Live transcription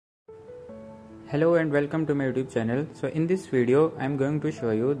Hello and welcome to my YouTube channel. So in this video I'm going to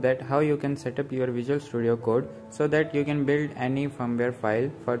show you that how you can set up your Visual Studio Code so that you can build any firmware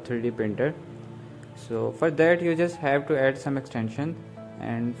file for 3D printer. So for that you just have to add some extension,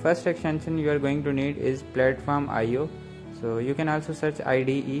 and first extension you are going to need is Platform IO. So you can also search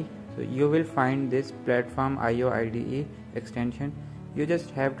IDE. So you will find this Platform IO IDE extension. You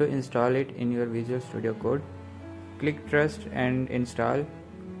just have to install it in your Visual Studio Code. Click trust and install.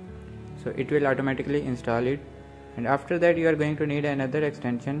 So it will automatically install it, and after that you are going to need another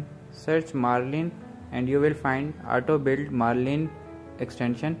extension. Search Marlin and you will find auto build Marlin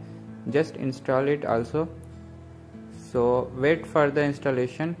extension. Just install it also. So wait for the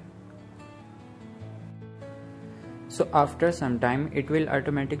installation. So after some time it will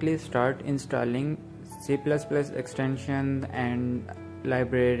automatically start installing C++ extension and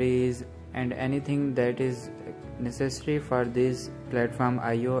libraries and anything that is necessary for this Platform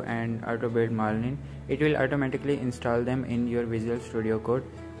IO and auto build Marlin. It will automatically install them in your Visual Studio Code.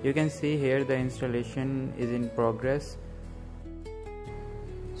 You can see here the installation is in progress.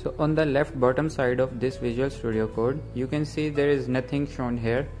 So on the left bottom side of this Visual Studio Code you can see there is nothing shown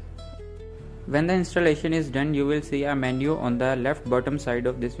here. When the installation is done you will see a menu on the left bottom side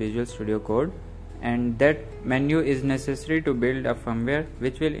of this Visual Studio Code, and that menu is necessary to build a firmware,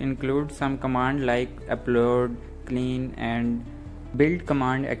 which will include some command like upload, clean and build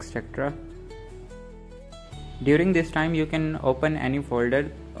command, etc. During this time you can open any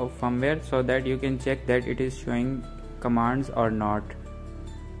folder of firmware so that you can check that it is showing commands or not.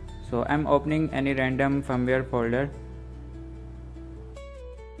 So I'm opening any random firmware folder.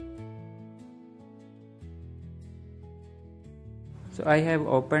 So I have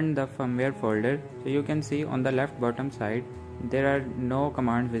opened the firmware folder. So you can see on the left bottom side there are no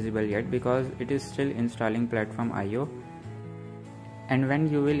commands visible yet because it is still installing Platform IO. And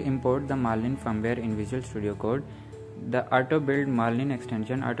when you will import the Marlin firmware in Visual Studio Code, the auto build Marlin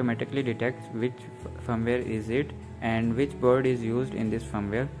extension automatically detects which firmware is it and which board is used in this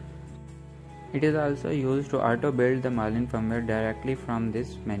firmware. It is also used to auto build the Marlin firmware directly from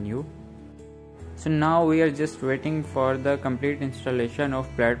this menu. So now we are just waiting for the complete installation of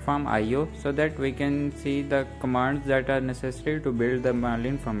Platform IO so that we can see the commands that are necessary to build the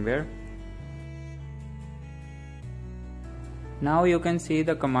Marlin firmware. Now you can see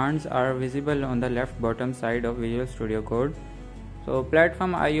the commands are visible on the left bottom side of Visual Studio Code. So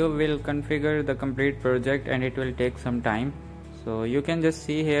Platform IO will configure the complete project and it will take some time. So you can just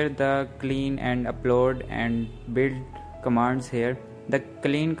see here the clean and upload and build commands here. The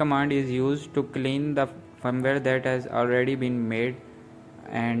clean command is used to clean the firmware that has already been made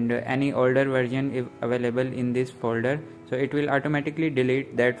and any older version is available in this folder. So it will automatically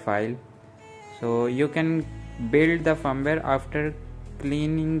delete that file. So you can build the firmware after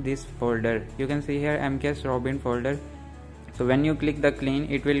cleaning this folder. You can see here MKS Robin folder. So when you click the clean,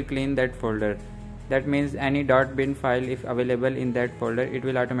 it will clean that folder. That means any .bin file if available in that folder, it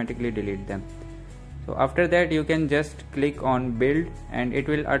will automatically delete them. So after that you can just click on build and it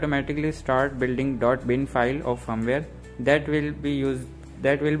will automatically start building .bin file of firmware that will be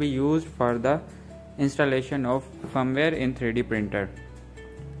used for the installation of firmware in 3D printer.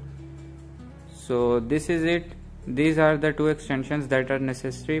 So this is it. These are the two extensions that are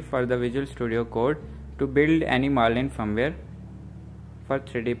necessary for the Visual Studio Code to build any Marlin firmware for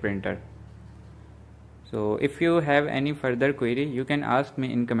 3D printer. So if you have any further query you can ask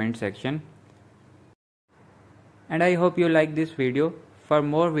me in comment section. And I hope you like this video. For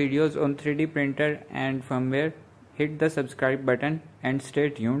more videos on 3D printer and firmware, hit the subscribe button and stay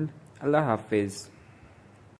tuned. Allah Hafiz.